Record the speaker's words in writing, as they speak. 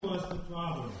us the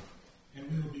Father,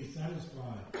 and we will be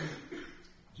satisfied.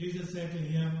 Jesus said to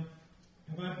him,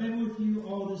 Have I been with you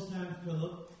all this time,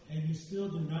 Philip, and you still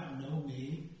do not know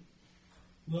me?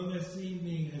 Whoever has seen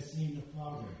me has seen the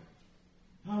Father.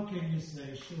 How can you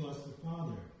say, Show us the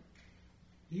Father?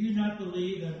 Do you not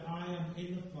believe that I am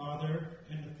in the Father,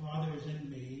 and the Father is in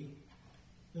me?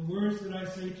 The words that I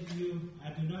say to you, I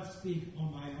do not speak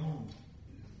on my own,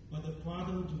 but the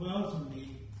Father who dwells in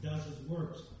me does his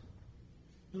works.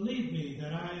 Believe me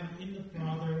that I am in the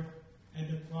Father, and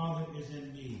the Father is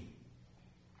in me.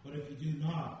 But if you do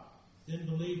not, then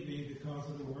believe me because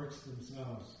of the works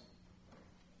themselves.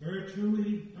 Very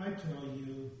truly, I tell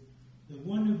you, the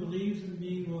one who believes in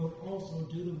me will also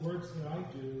do the works that I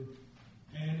do,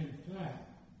 and in fact,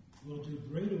 will do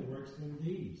greater works than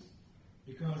these,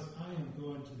 because I am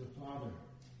going to the Father.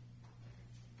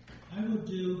 I will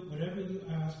do whatever you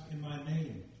ask in my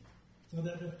name, so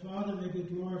that the Father may be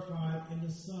glorified in the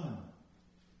Son.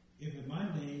 If in my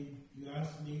name you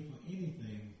ask me for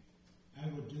anything, I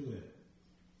will do it.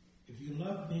 If you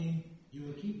love me, you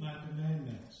will keep my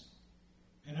commandments.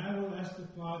 And I will ask the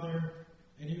Father,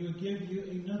 and he will give you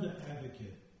another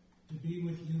advocate to be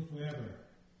with you forever.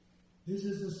 This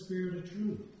is the Spirit of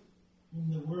truth,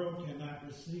 whom the world cannot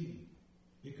receive,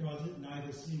 because it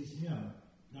neither sees him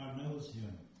nor knows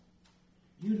him.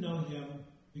 You know him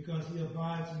because he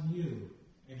abides in you,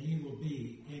 and he will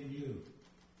be in you.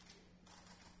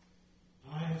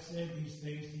 I have said these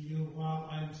things to you while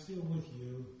I am still with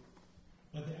you,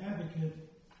 but the advocate,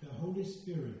 the Holy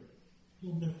Spirit,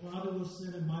 whom the Father will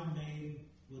send in my name,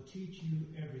 will teach you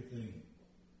everything,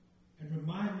 and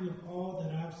remind you of all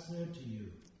that I've said to you.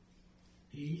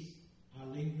 Peace I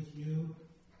leave with you,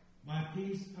 my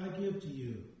peace I give to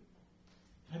you.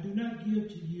 I do not give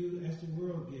to you as the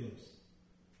world gives.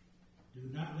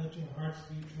 Do not let your hearts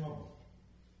be troubled,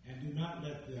 and do not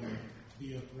let them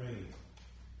be afraid.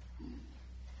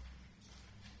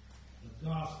 The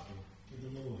Gospel to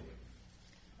the Lord.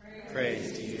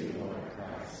 Praise to you, Lord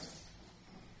Christ.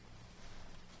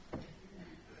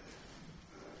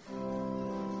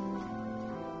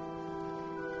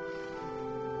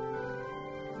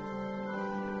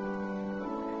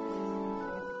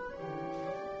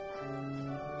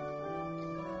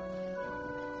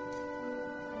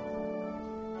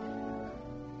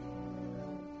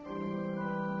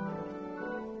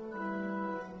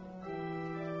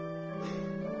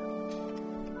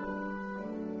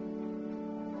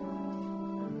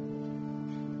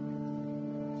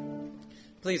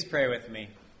 Please pray with me.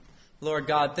 Lord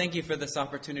God, thank you for this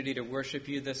opportunity to worship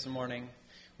you this morning.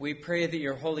 We pray that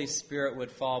your Holy Spirit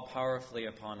would fall powerfully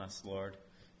upon us, Lord.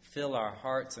 Fill our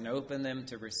hearts and open them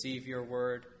to receive your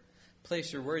word.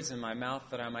 Place your words in my mouth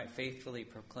that I might faithfully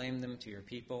proclaim them to your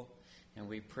people. And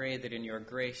we pray that in your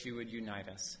grace you would unite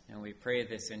us. And we pray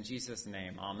this in Jesus'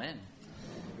 name. Amen.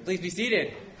 Please be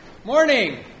seated.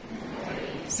 Morning.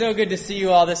 So good to see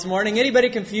you all this morning. Anybody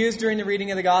confused during the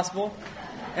reading of the gospel?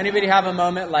 Anybody have a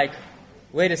moment like,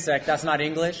 wait a sec, that's not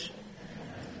English?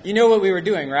 You know what we were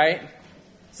doing, right?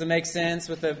 Does it make sense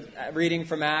with the reading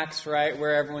from Acts, right,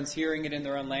 where everyone's hearing it in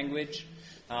their own language?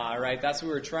 Right, that's what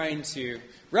we were trying to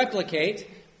replicate,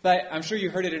 but I'm sure you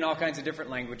heard it in all kinds of different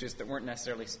languages that weren't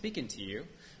necessarily speaking to you.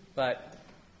 But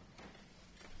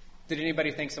did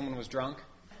anybody think someone was drunk?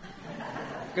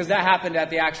 Because that happened at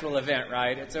the actual event,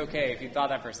 right? It's okay if you thought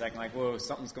that for a second, like, whoa,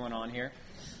 something's going on here.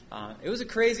 It was a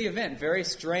crazy event, very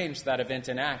strange, that event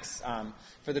in Acts,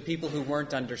 for the people who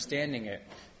weren't understanding it.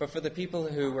 But for the people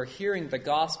who were hearing the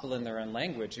gospel in their own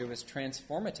language, it was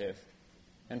transformative.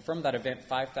 And from that event,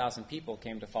 5,000 people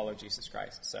came to follow Jesus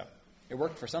Christ. So it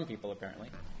worked for some people, apparently.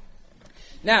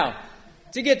 Now,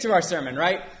 to get to our sermon,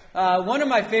 right? One of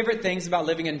my favorite things about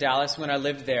living in Dallas when I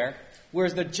lived there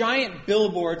was the giant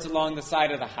billboards along the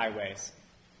side of the highways.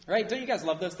 Right? Don't you guys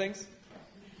love those things?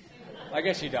 I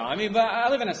guess you don't. I mean, but I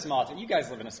live in a small town. You guys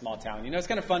live in a small town. You know, it's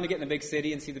kind of fun to get in the big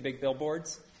city and see the big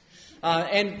billboards.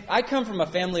 And I come from a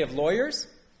family of lawyers,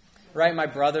 right? My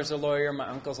brother's a lawyer. My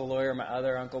uncle's a lawyer. My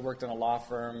other uncle worked in a law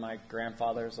firm. My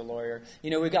grandfather's a lawyer.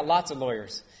 You know, we've got lots of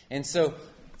lawyers. And so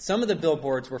some of the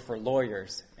billboards were for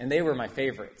lawyers, and they were my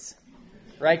favorites,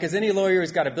 right? Because any lawyer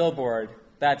who's got a billboard,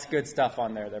 that's good stuff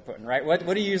on there they're putting, right? What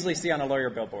do you usually see on a lawyer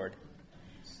billboard?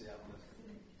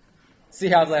 See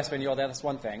how blessed when you all that. That's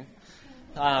one thing.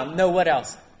 No, what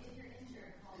else?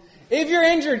 If you're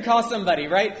injured, call somebody,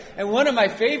 right? And one of my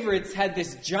favorites had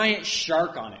this giant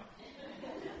shark on it.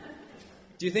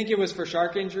 Do you think it was for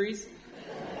shark injuries?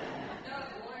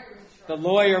 The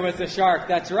lawyer was the shark.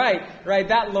 That's right. Right,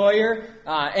 that lawyer.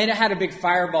 And it had a big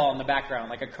fireball in the background,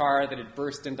 like a car that had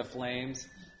burst into flames.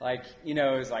 Like,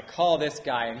 it's like, call this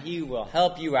guy and he will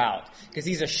help you out because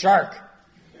he's a shark.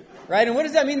 Right? And what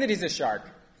does that mean that he's a shark?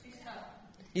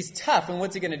 He's tough. And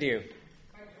what's he going to do?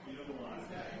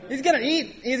 He's going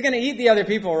to eat the other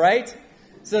people, right?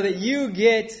 So that you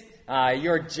get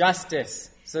your justice,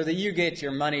 so that you get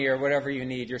your money or whatever you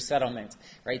need, your settlement,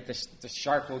 right? The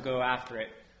shark will go after it.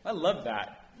 I love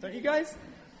that. Don't you guys?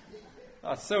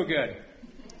 Oh, so good.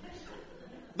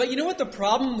 But you know what the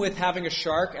problem with having a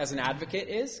shark as an advocate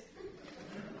is?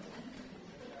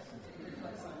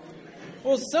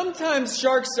 Well, sometimes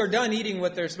sharks are done eating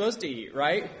what they're supposed to eat,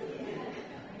 right?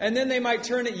 And then they might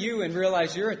turn at you and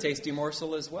realize you're a tasty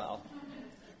morsel as well.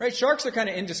 Right? Sharks are kind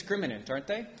of indiscriminate, aren't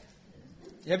they?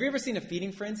 Have you ever seen a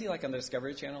feeding frenzy like on the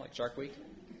Discovery Channel, like Shark Week?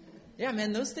 Yeah,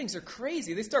 man, those things are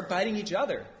crazy. They start biting each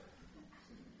other,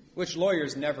 which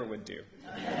lawyers never would do.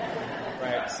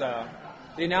 Right? So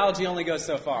the analogy only goes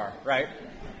so far, right?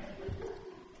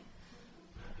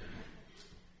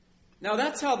 Now,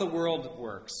 that's how the world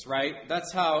works, right?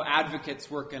 That's how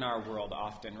advocates work in our world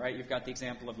often, right? You've got the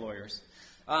example of lawyers.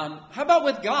 How about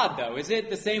with God, though? Is it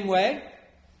the same way?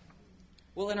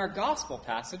 Well, in our gospel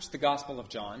passage, the Gospel of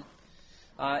John,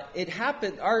 it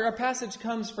happened. Our passage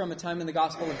comes from a time in the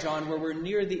Gospel of John where we're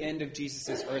near the end of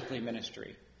Jesus' earthly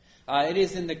ministry. It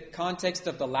is in the context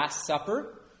of the Last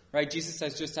Supper, right? Jesus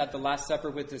has just had the Last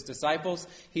Supper with his disciples.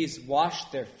 He's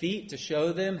washed their feet to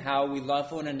show them how we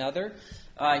love one another.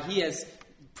 He has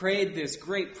prayed this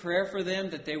great prayer for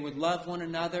them that they would love one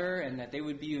another and that they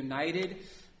would be united.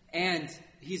 And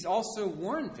he's also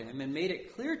warned them and made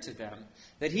it clear to them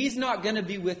that he's not going to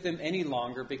be with them any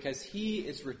longer because he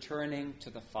is returning to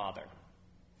the Father.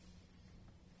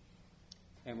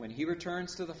 And when he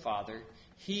returns to the Father,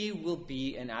 he will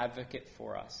be an advocate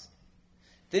for us.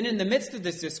 Then in the midst of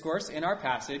this discourse, in our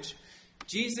passage,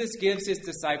 Jesus gives his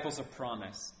disciples a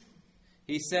promise.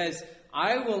 He says,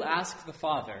 I will ask the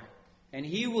Father, and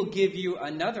he will give you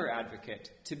another advocate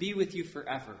to be with you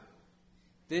forever.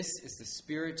 This is the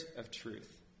Spirit of truth.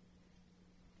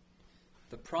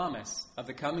 The promise of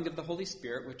the coming of the Holy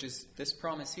Spirit, which is this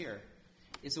promise here,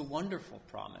 is a wonderful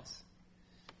promise.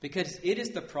 Because it is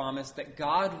the promise that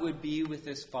God would be with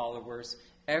his followers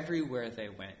everywhere they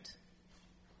went.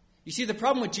 You see, the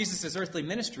problem with Jesus' earthly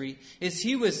ministry is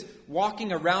he was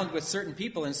walking around with certain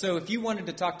people. And so if you wanted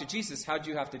to talk to Jesus, how'd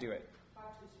you have to do it?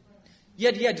 You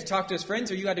had to talk to his friends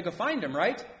or you had to go find him,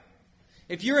 right?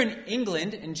 If you're in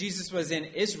England and Jesus was in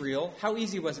Israel, how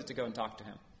easy was it to go and talk to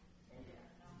him?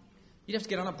 You'd have to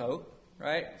get on a boat,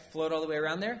 right? Float all the way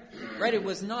around there, right? It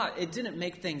was not. It didn't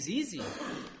make things easy.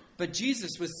 But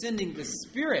Jesus was sending the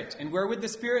Spirit. And where would the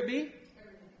Spirit be?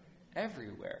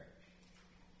 Everywhere.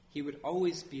 He would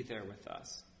always be there with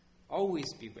us,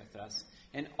 always be with us,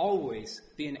 and always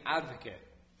be an advocate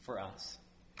for us.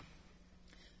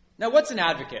 Now, what's an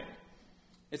advocate?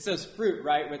 It's those fruit,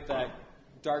 right, with the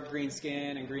dark green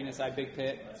skin and green inside big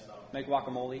pit, make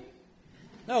guacamole.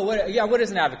 No, what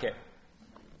is an advocate?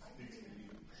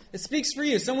 It speaks for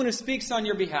you, someone who speaks on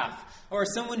your behalf, or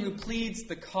someone who pleads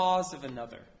the cause of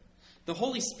another. The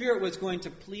Holy Spirit was going to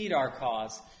plead our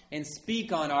cause and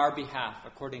speak on our behalf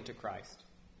according to Christ.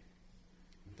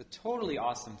 The totally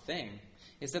awesome thing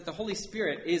is that the Holy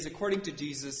Spirit is, according to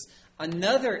Jesus,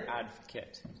 another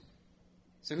advocate.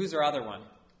 So who's our other one?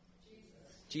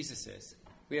 Jesus is.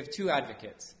 We have two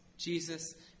advocates,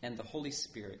 Jesus and the Holy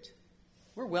Spirit.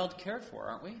 We're well cared for,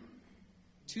 aren't we?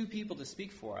 Two people to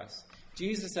speak for us.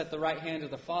 Jesus at the right hand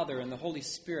of the Father and the Holy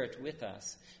Spirit with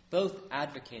us, both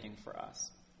advocating for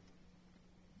us.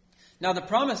 Now, the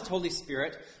promised Holy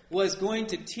Spirit was going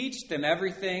to teach them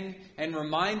everything and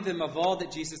remind them of all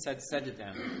that Jesus had said to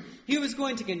them. He was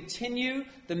going to continue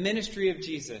the ministry of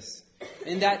Jesus,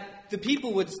 and that the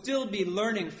people would still be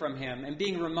learning from him and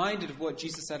being reminded of what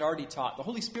Jesus had already taught. The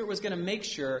Holy Spirit was going to make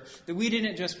sure that we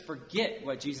didn't just forget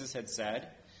what Jesus had said,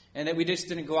 and that we just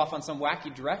didn't go off on some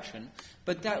wacky direction,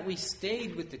 but that we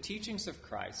stayed with the teachings of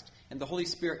Christ, and the Holy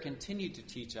Spirit continued to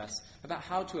teach us about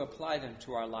how to apply them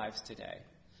to our lives today.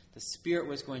 The Spirit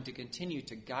was going to continue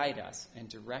to guide us and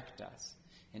direct us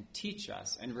and teach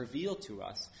us and reveal to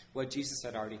us what Jesus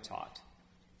had already taught.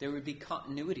 There would be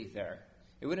continuity there.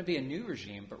 It wouldn't be a new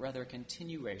regime, but rather a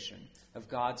continuation of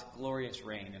God's glorious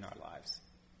reign in our lives.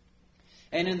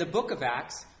 And in the book of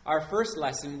Acts, our first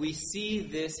lesson, we see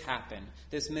this happen,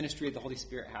 this ministry of the Holy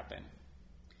Spirit happen.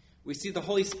 We see the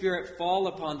Holy Spirit fall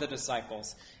upon the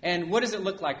disciples. And what does it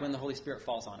look like when the Holy Spirit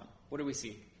falls on them? What do we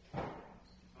see?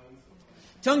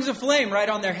 Tongues of flame right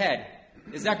on their head.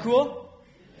 Is that cool?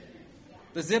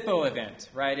 The Zippo event,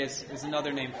 right, is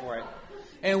another name for it.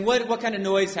 And what kind of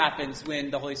noise happens when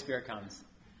the Holy Spirit comes?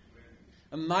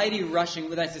 A mighty rushing,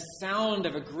 that's the sound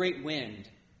of a great wind.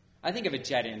 I think of a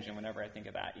jet engine whenever I think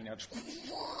of that,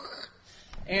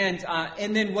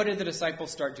 And then what did the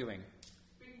disciples start doing?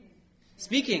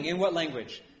 Speaking in what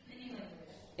language?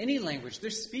 Any language.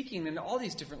 They're speaking in all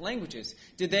these different languages.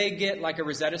 Did they get like a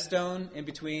Rosetta Stone in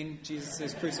between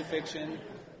Jesus' crucifixion,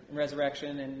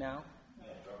 resurrection, and now?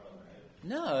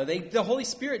 No, the Holy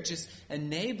Spirit just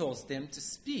enables them to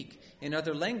speak in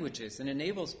other languages and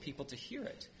enables people to hear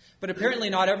it. But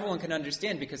apparently not everyone can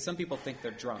understand because some people think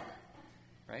they're drunk,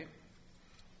 right?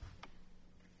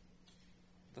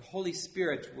 The Holy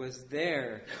Spirit was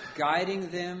there, guiding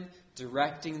them,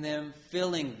 directing them,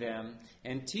 filling them,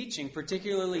 and teaching,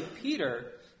 particularly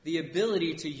Peter, the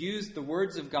ability to use the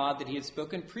words of God that he had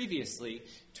spoken previously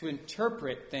to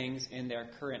interpret things in their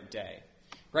current day.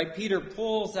 Right? Peter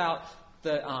pulls out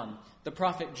the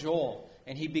prophet Joel,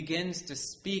 and he begins to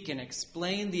speak and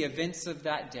explain the events of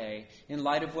that day in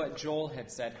light of what Joel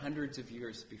had said hundreds of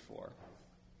years before.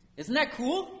 Isn't that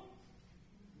cool?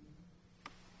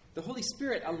 The Holy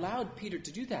Spirit allowed Peter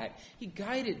to do that. He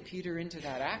guided Peter into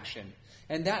that action.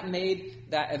 And that made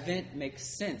that event make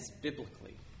sense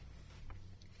biblically.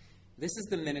 This is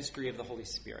the ministry of the Holy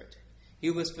Spirit. He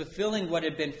was fulfilling what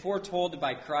had been foretold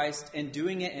by Christ and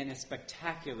doing it in a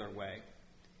spectacular way.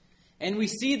 And we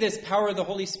see this power of the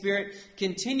Holy Spirit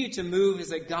continue to move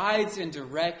as it guides and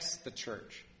directs the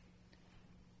church.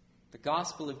 The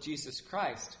gospel of Jesus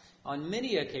Christ, on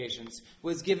many occasions,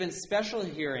 was given special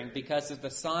hearing because of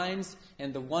the signs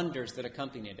and the wonders that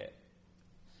accompanied it.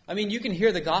 I mean, you can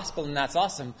hear the gospel and that's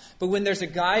awesome, but when there's a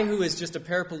guy who is just a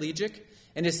paraplegic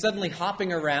and is suddenly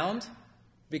hopping around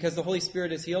because the Holy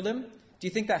Spirit has healed him, do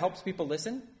you think that helps people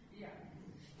listen? Yeah.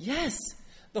 Yes.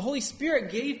 The Holy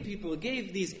Spirit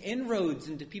gave these inroads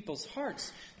into people's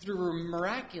hearts through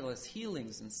miraculous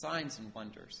healings and signs and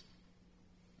wonders.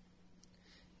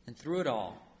 And through it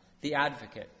all, the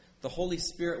advocate, the Holy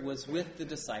Spirit, was with the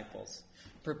disciples,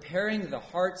 preparing the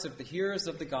hearts of the hearers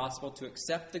of the gospel to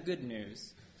accept the good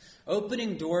news,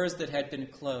 opening doors that had been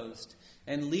closed,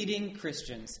 and leading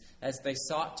Christians as they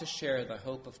sought to share the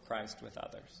hope of Christ with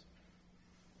others.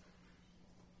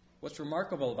 What's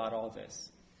remarkable about all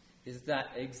this is that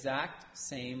exact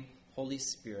same Holy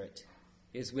Spirit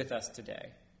is with us today.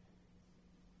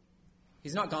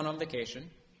 He's not gone on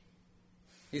vacation.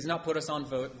 He's not put us on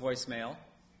voicemail.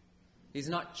 He's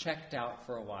not checked out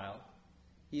for a while.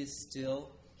 He is still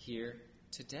here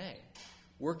today,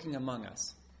 working among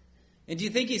us. And do you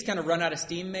think he's kind of run out of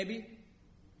steam, maybe?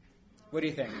 What do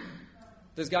you think?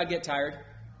 Does God get tired?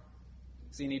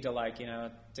 Does he need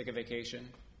to, take a vacation?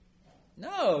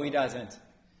 No, he doesn't.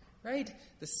 Right?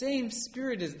 The same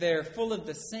Spirit is there, full of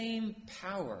the same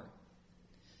power.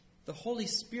 The Holy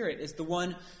Spirit is the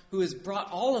one who has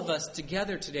brought all of us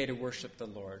together today to worship the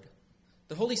Lord.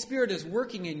 The Holy Spirit is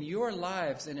working in your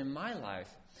lives and in my life.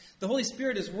 The Holy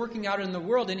Spirit is working out in the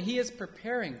world, and he is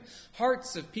preparing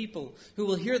hearts of people who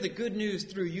will hear the good news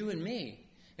through you and me,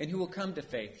 and who will come to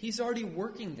faith. He's already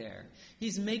working there.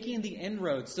 He's making the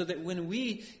inroads so that when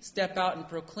we step out and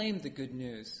proclaim the good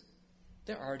news,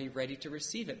 they're already ready to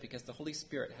receive it because the Holy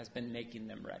Spirit has been making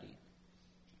them ready.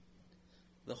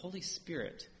 The Holy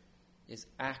Spirit is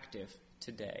active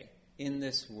today in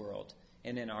this world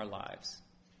and in our lives.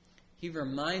 He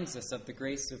reminds us of the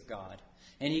grace of God,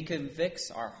 and he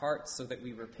convicts our hearts so that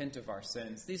we repent of our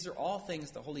sins. These are all things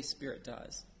the Holy Spirit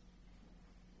does.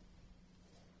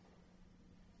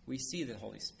 We see the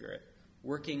Holy Spirit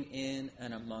working in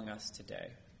and among us today.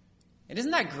 And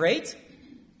isn't that great?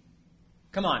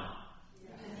 Come on.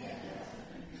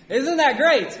 Isn't that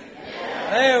great?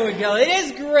 There we go. It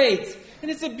is great.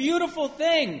 And it's a beautiful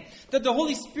thing that the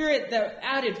Holy Spirit that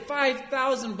added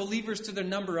 5,000 believers to their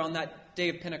number on that day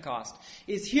of Pentecost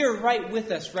is here right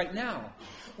with us right now,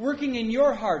 working in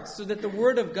your hearts so that the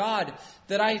Word of God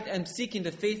that I am seeking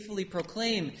to faithfully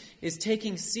proclaim is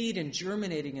taking seed and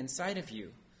germinating inside of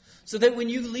you. So that when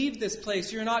you leave this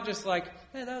place, you're not just like,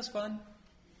 hey, that was fun.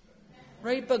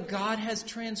 Right? But God has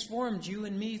transformed you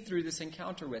and me through this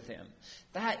encounter with him.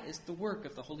 That is the work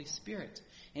of the Holy Spirit.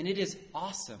 And it is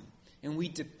awesome. And we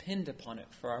depend upon it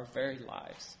for our very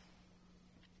lives.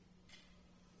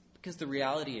 Because the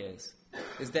reality is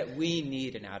that we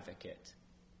need an advocate.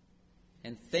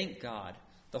 And thank God,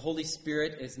 the Holy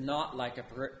Spirit is not like a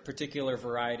particular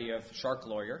variety of shark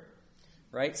lawyer,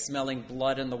 right? Smelling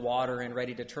blood in the water and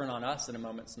ready to turn on us in a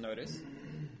moment's notice.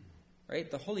 Right?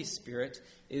 The Holy Spirit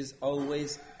is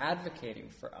always advocating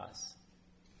for us.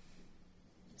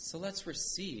 So let's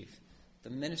receive the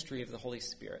ministry of the Holy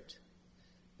Spirit.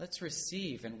 Let's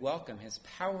receive and welcome his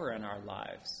power in our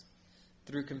lives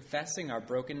through confessing our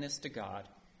brokenness to God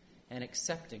and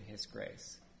accepting his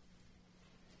grace.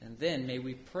 And then may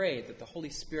we pray that the Holy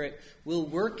Spirit will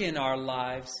work in our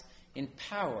lives in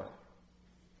power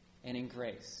and in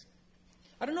grace.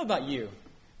 I don't know about you,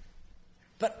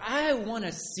 but I want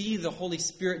to see the Holy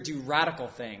Spirit do radical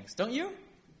things. Don't you?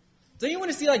 Don't you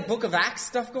want to see like Book of Acts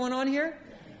stuff going on here?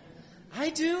 I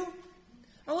do.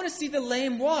 I want to see the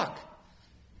lame walk.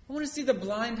 I want to see the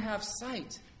blind have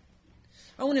sight.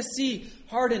 I want to see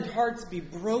hardened hearts be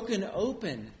broken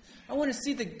open. I want to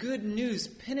see the good news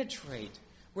penetrate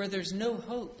where there's no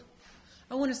hope.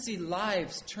 I want to see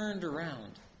lives turned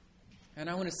around. And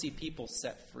I want to see people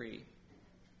set free.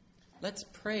 Let's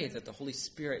pray that the Holy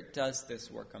Spirit does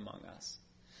this work among us.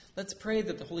 Let's pray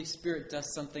that the Holy Spirit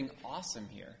does something awesome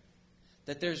here.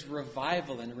 That there's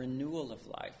revival and renewal of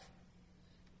life.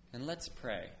 And let's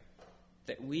pray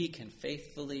that we can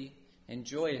faithfully and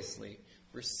joyously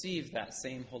receive that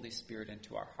same Holy Spirit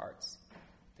into our hearts.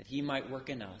 That he might work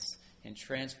in us and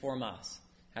transform us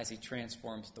as he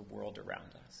transforms the world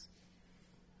around us.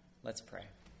 Let's pray.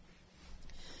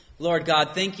 Lord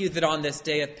God, thank you that on this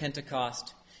day of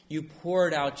Pentecost, you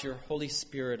poured out your Holy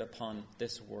Spirit upon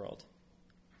this world.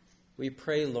 We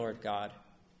pray, Lord God,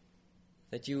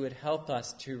 that you would help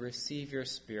us to receive your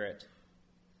Spirit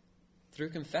through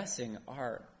confessing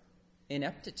our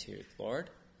ineptitude, Lord,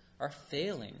 our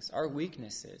failings, our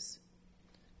weaknesses.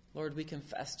 Lord, we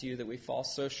confess to you that we fall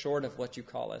so short of what you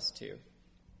call us to.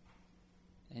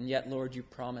 And yet, Lord, you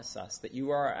promise us that you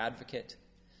are our advocate,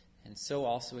 and so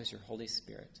also is your Holy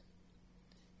Spirit.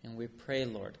 And we pray,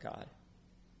 Lord God,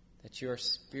 that your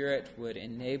Spirit would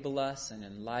enable us and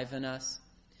enliven us,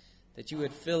 that you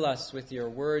would fill us with your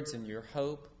words and your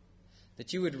hope,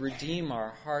 that you would redeem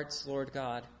our hearts, Lord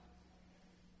God,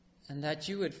 and that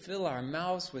you would fill our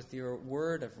mouths with your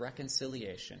word of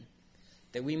reconciliation,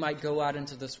 that we might go out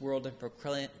into this world and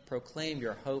proclaim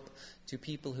your hope to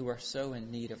people who are so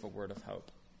in need of a word of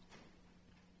hope.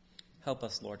 Help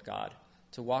us, Lord God,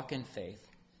 to walk in faith,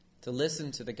 to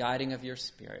listen to the guiding of your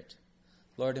Spirit.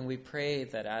 Lord, and we pray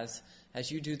that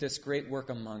as you do this great work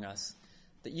among us,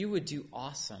 that you would do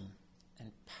awesome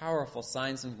and powerful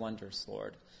signs and wonders,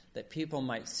 Lord, that people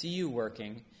might see you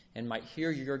working and might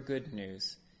hear your good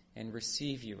news and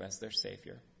receive you as their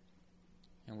Savior.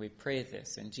 And we pray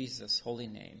this in Jesus' holy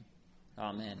name.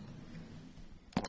 Amen.